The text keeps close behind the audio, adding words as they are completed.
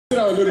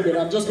A little bit.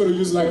 I'm just going to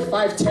use like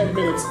 5-10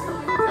 minutes.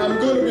 I'm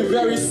going to be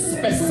very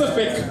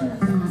specific,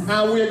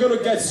 and we are going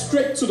to get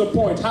straight to the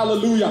point.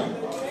 Hallelujah.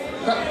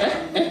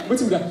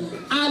 Wait a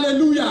minute.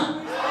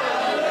 Hallelujah.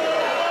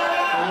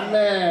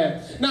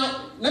 Amen.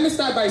 Now, let me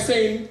start by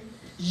saying,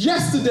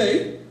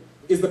 yesterday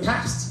is the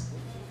past.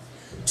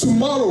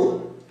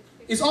 Tomorrow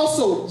is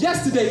also,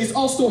 yesterday is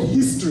also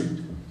history.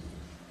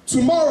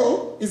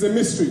 Tomorrow is a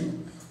mystery,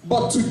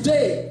 but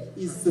today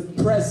is the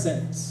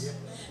present.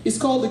 It's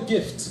called a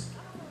gift.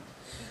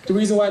 The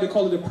reason why they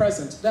call it a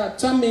present.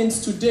 That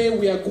means today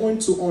we are going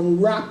to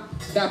unwrap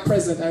that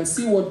present and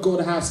see what God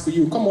has for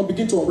you. Come on,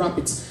 begin to unwrap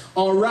it.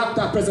 Unwrap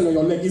that present on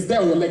your leg. It's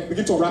there on your leg.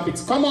 Begin to unwrap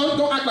it. Come on,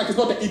 don't act like it's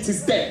not there. It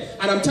is there.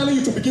 And I'm telling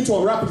you to begin to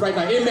unwrap it right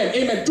now. Amen.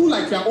 Amen. Do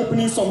like you are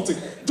opening something.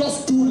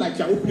 Just do like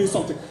you are opening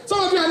something. Some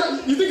of you are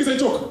not, you think it's a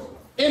joke.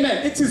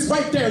 Amen. It is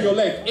right there on your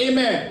leg.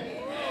 Amen.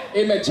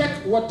 Amen.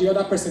 Check what the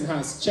other person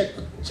has. Check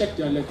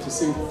their leg to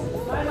see.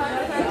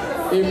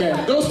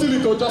 Amen. Don't steal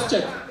it, though. Just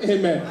check.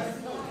 Amen.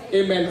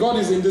 Amen. God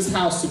is in this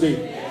house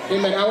today.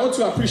 Amen. I want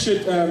to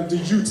appreciate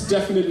the youth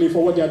definitely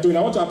for what they are doing.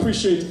 I want to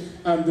appreciate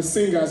the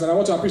singers, and I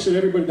want to appreciate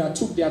everybody that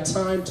took their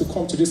time to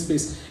come to this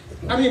place.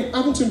 I mean,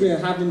 haven't we been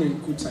having a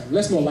good time?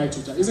 Let's not lie to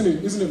each other. Isn't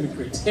it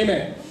great?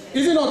 Amen.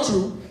 Is it not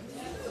true?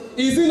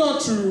 Is it not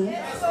true?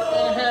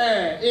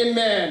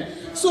 Amen.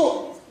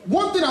 So,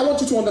 one thing I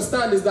want you to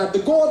understand is that the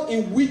God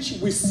in which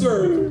we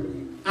serve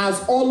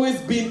has always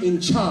been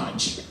in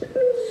charge.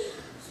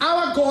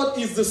 Our God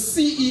is the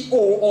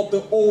CEO of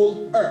the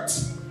whole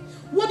earth.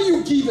 What do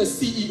you give a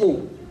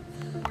CEO?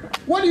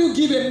 What do you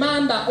give a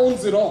man that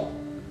owns it all?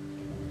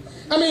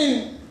 I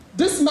mean,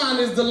 this man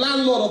is the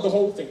landlord of the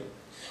whole thing.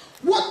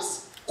 What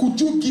could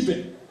you give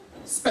him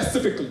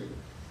specifically?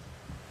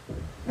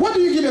 What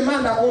do you give a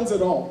man that owns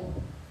it all?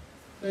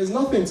 There's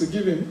nothing to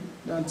give him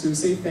than to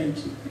say thank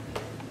you.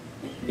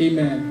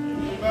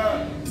 Amen.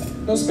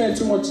 Amen. Don't spend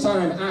too much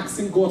time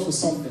asking God for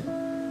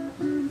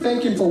something.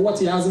 Thank him for what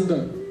he hasn't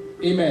done.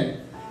 Amen.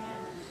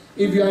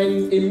 If you are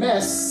in a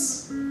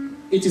mess,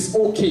 it is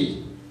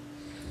okay.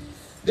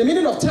 The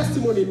meaning of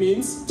testimony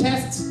means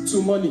test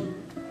to money.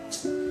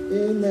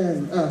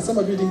 Amen. Some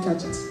of you didn't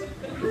catch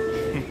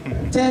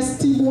it.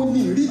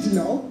 Testimony. Read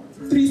now.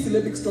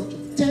 3-syllabic structure.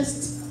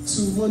 Test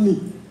to money.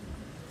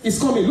 It's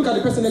coming. Look at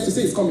the person next to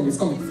say it's coming. It's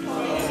coming.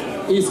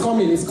 It's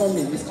coming. It's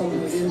coming. It's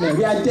coming. Amen.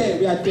 We are there.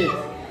 We are there.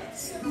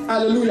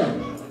 Hallelujah.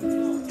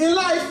 In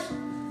life,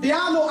 there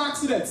are no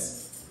accidents.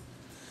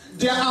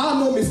 There are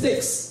no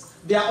mistakes.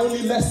 There are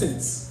only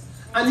lessons.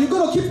 And you're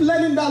going to keep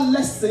learning that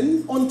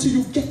lesson until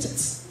you get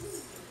it.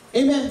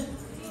 Amen.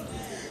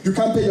 You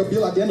can't pay your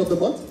bill at the end of the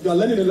month. You are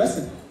learning a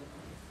lesson.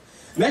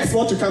 Next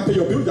month, you can't pay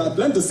your bill. You have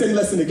learned the same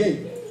lesson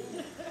again.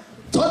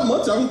 Third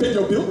month, you haven't paid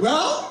your bill.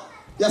 Well,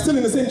 you're still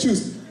in the same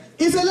shoes.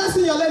 It's a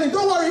lesson you're learning.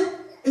 Don't worry.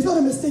 It's not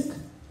a mistake.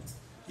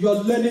 You're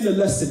learning a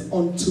lesson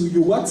until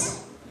you what?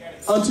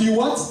 Until you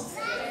what?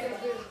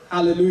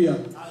 Hallelujah.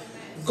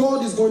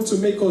 God is going to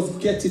make us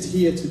get it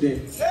here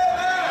today.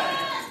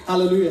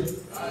 Hallelujah.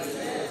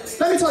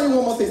 Let me tell you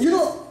one more thing. You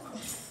know,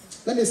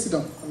 let me sit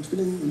down. I'm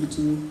feeling a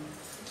little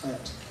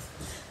tired.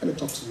 Let me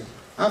talk to you.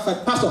 I have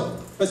 5 Pastor.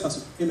 Where's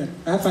Pastor? Amen.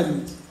 I have 5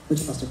 minutes.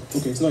 Where's Pastor?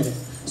 Okay, it's not here.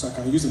 So I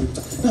can use a little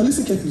time. Now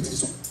listen carefully to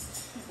this one.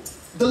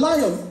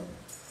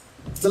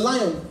 The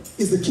lion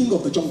is the king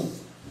of the jungle.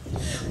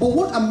 But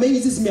what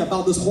amazes me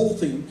about this whole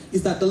thing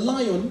is that the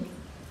lion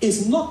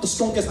is not the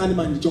strongest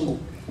animal in the jungle.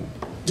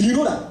 Do you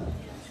know that?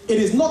 It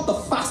is not the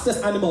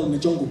fastest animal in the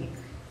jungle.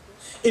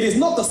 It is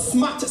not the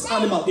smartest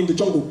animal in the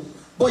jungle.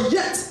 But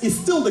yet, it's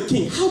still the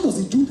king. How does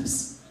he do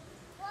this?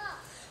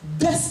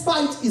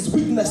 Despite his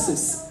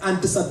weaknesses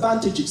and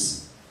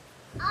disadvantages.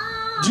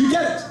 Do you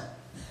get it?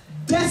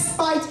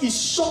 Despite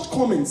his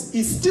shortcomings,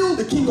 he's still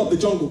the king of the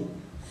jungle.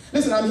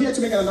 Listen, I'm here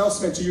to make an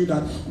announcement to you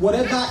that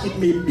whatever it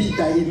may be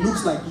that it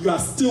looks like, you are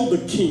still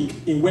the king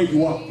in where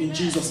you are, in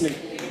Jesus' name.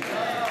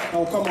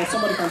 Oh, come on,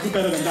 somebody can do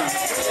better than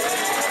that.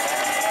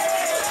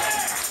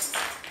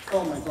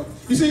 Oh my God.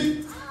 You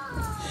see,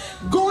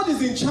 God is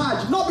in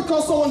charge, not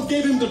because someone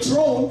gave him the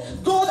throne.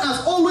 God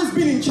has always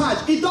been in charge.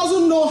 He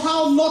doesn't know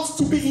how not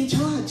to be in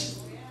charge.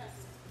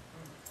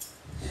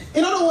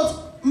 In other words,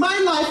 my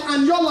life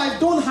and your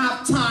life don't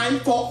have time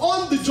for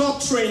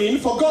on-the-job training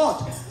for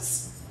God.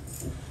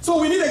 So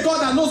we need a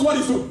God that knows what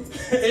he's doing.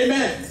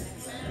 Amen.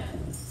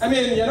 I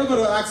mean, you're not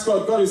going to ask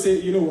God. God will say,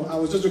 you know, I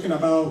was just joking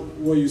about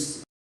what you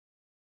said.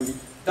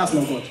 That's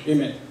not God.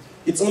 Amen.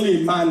 It's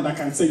only a man that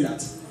can say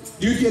that.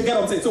 Do you get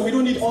what I'm saying? So we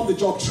don't need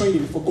on-the-job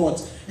training for God.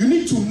 You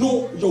need to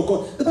know your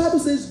God. The Bible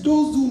says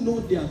those who know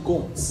their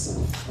gods.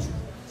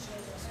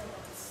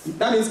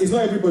 That means it's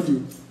not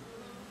everybody.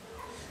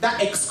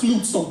 That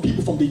excludes some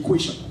people from the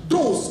equation.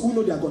 Those who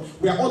know their God.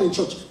 We are all in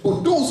church.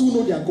 But those who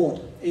know their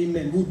God,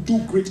 amen, will do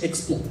great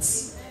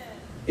exploits.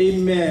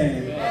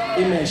 Amen.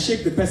 Amen. Amen.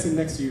 Shake the person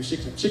next to you.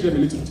 Shake them. Shake them a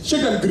little bit.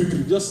 Shake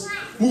them. Just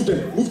move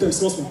them. Move them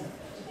small.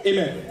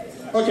 Amen.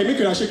 Okay, make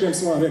you shake them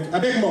small. I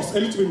beg more. A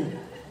little bit more.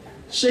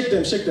 Shake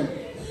them, shake them.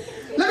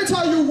 Let me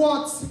tell you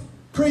what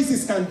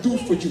praises can do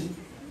for you.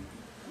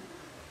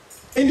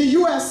 In the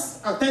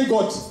US, thank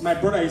God my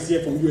brother is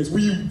here from US.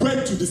 We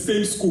went to the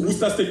same school,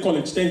 Worcester State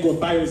College. Thank God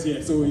Bio is here,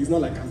 so it's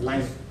not like I'm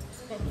lying.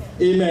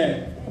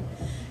 Amen.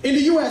 In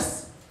the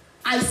US,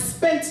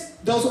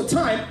 there was a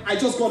time I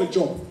just got a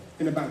job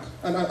in a bank.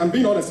 And I'm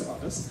being honest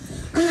about this.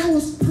 And I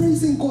was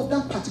praising God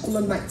that particular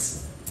night.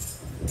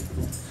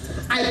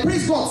 I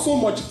praised God so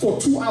much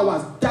for 2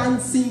 hours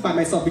dancing by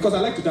myself because I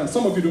like to dance.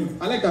 Some of you don't.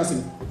 I like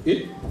dancing.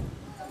 Eh?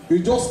 You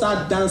just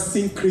start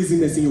dancing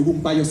craziness in your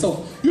room by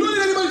yourself. You don't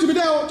need anybody to be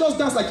there. Just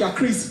dance like you're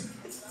crazy.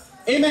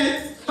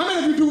 Amen. How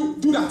many of you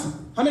do that?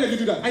 How many of you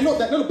do that? I know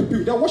that a lot of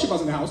people, there are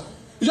worshipers in the house.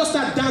 You just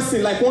start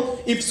dancing like one.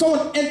 If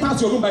someone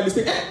enters your room by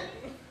mistake,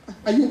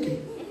 are you okay?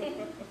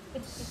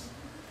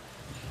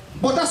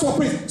 But that's what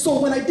praise. So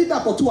when I did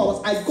that for 2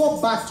 hours, I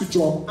got back to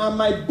job, and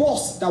my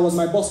boss, that was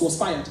my boss, was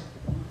fired.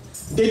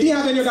 They didn't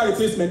have any other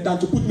replacement than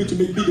to put me to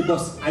be the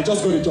boss. I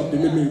just got a job. They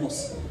made me a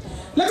boss.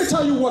 Let me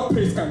tell you what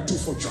praise can do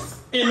for you.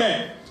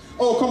 Amen.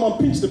 Oh, come on,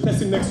 pinch the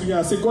person next to you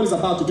and say, God is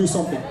about to do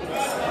something.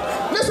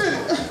 Listen,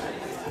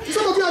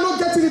 some of you are not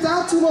getting it.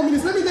 I have 2 more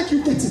minutes. Let me make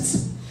you get it.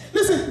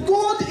 Listen,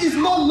 God is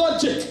not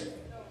logic.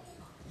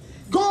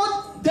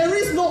 God, there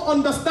is no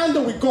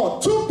understanding with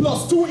God. 2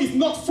 + 2 is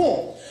not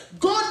 4.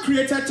 God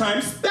created time,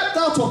 stepped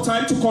out of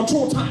time to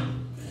control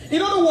time.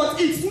 In other words,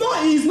 He is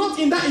not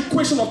in that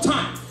equation of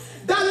time.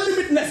 That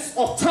limitness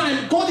of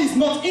time, God is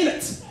not in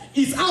it.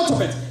 He's out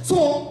of it.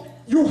 So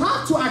you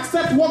have to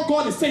accept what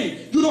God is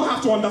saying. You don't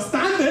have to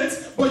understand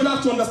it, but you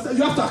have to understand.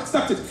 You have to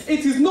accept it.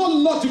 It is not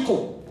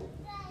logical.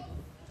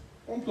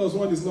 1 +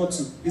 1 is not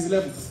 2. It's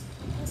 11.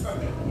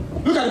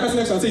 Look at the person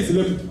next to you and say it's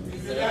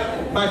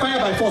 11. By fire,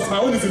 by force, my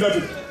own is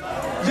 11.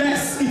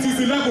 Yes, it is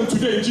 11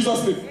 today in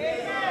Jesus'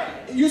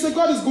 name. You say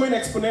God is going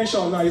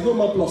exponential now. It's no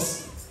more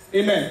plus.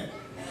 Amen.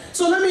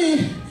 So let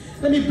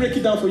me break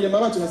it down for you.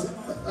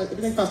 I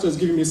think Pastor is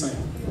giving me a sign.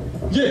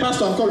 Yeah,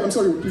 Pastor, I'm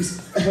sorry, please.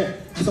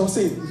 As I was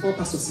saying before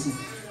Pastor sees me,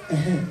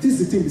 this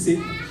is the thing we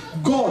say.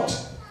 God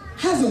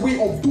has a way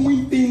of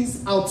doing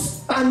things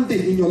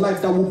outstanding in your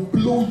life that will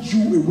blow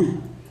you away.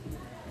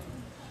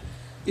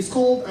 It's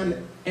called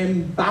an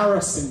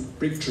embarrassing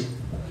breakthrough.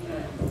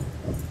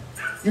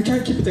 You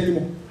can't keep it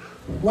anymore.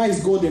 Why is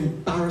God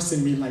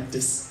embarrassing me like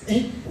this?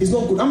 It's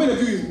not good. How many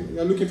of you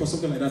are looking for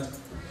something like that?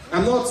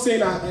 I'm not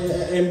saying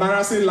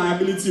embarrassing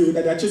liability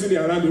that they're chasing it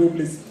around the whole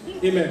place.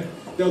 Amen.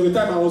 There was a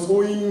time I was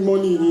owing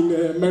money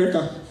in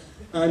America,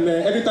 and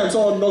every time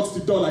someone knocks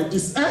the door like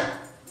this,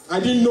 I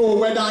didn't know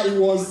whether it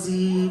was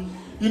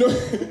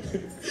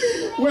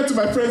went to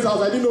my friend's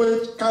house. I didn't know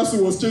if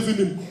council was chasing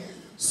him.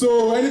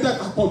 So anytime,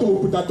 don't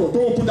open that door.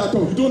 Don't open that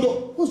door. You don't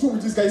know what's wrong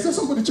with this guy. Is there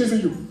somebody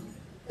chasing you?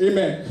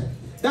 Amen.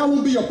 That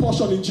will be your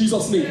portion in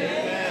Jesus' name.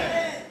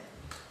 Amen.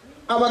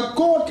 Our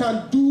God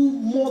can do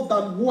more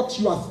than what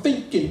you are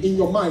thinking in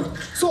your mind.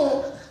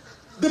 So,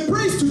 the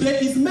praise today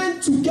is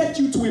meant to get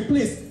you to a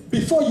place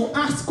before you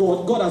ask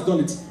God, God has done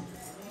it.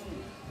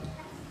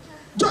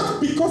 Just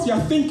because you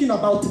are thinking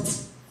about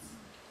it.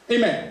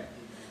 Amen.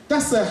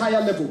 That's a higher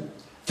level.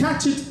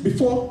 Catch it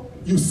before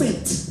you say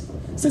it.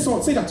 Say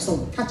that to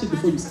someone. Catch it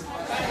before you say it.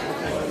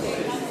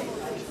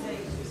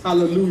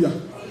 Hallelujah.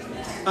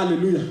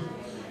 Hallelujah.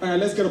 All right,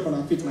 let's get up on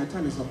our feet. My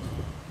time is up.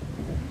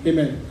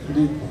 Amen.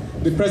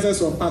 The presence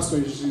of Pastor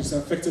is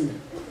affecting me.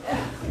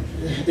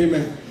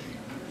 Amen.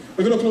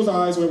 We're going to close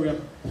our eyes where we are.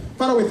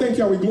 Father, we thank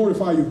you and we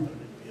glorify you.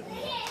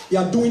 You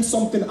are doing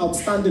something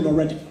outstanding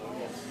already.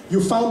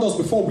 You found us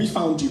before we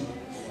found you.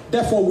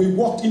 Therefore, we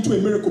walked into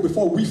a miracle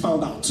before we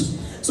found out.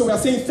 So we are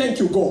saying thank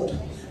you, God,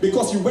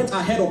 because you went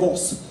ahead of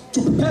us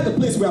to prepare the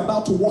place we're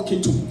about to walk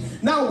into.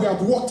 Now we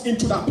have walked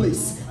into that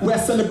place. We are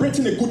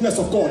celebrating the goodness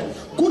of God.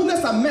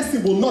 Goodness and mercy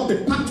will not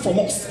depart from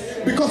us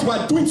because we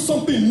are doing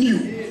something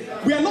new.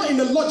 We are not in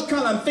a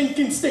logical and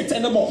thinking state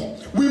anymore.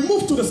 We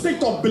move to the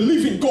state of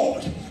believing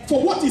God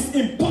for what is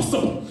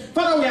impossible.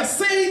 Father, we are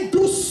saying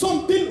do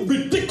something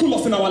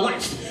ridiculous in our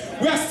life.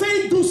 We are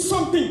saying do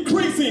something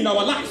crazy in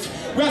our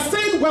life. We are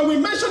saying when we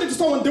mention it to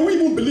someone, they won't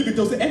even believe it.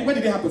 They'll say, hey, when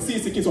did it happen?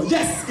 CAC Kingston.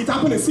 Yes, it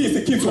happened in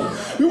CAC Kingston.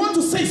 We want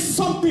to say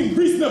something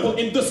reasonable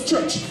in this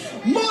church.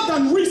 More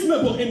than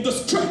reasonable in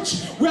this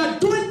church. We are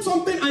doing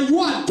something and you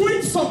are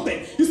doing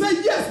something. You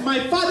say, yes, my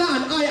father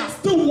and I are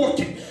still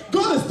working.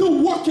 God is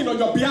still working on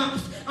your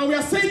behalf. And we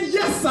are saying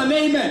yes and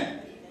amen.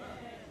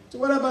 To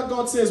whatever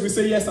God says, we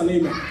say yes and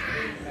amen.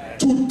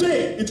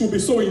 Today, it will be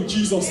so in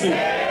Jesus'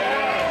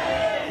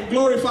 name. We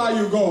glorify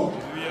you, God.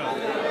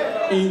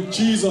 In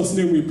Jesus'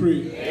 name we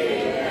pray.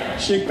 Amen.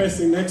 Shake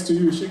person next to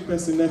you. Shake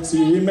person next to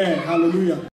you. Amen. Hallelujah.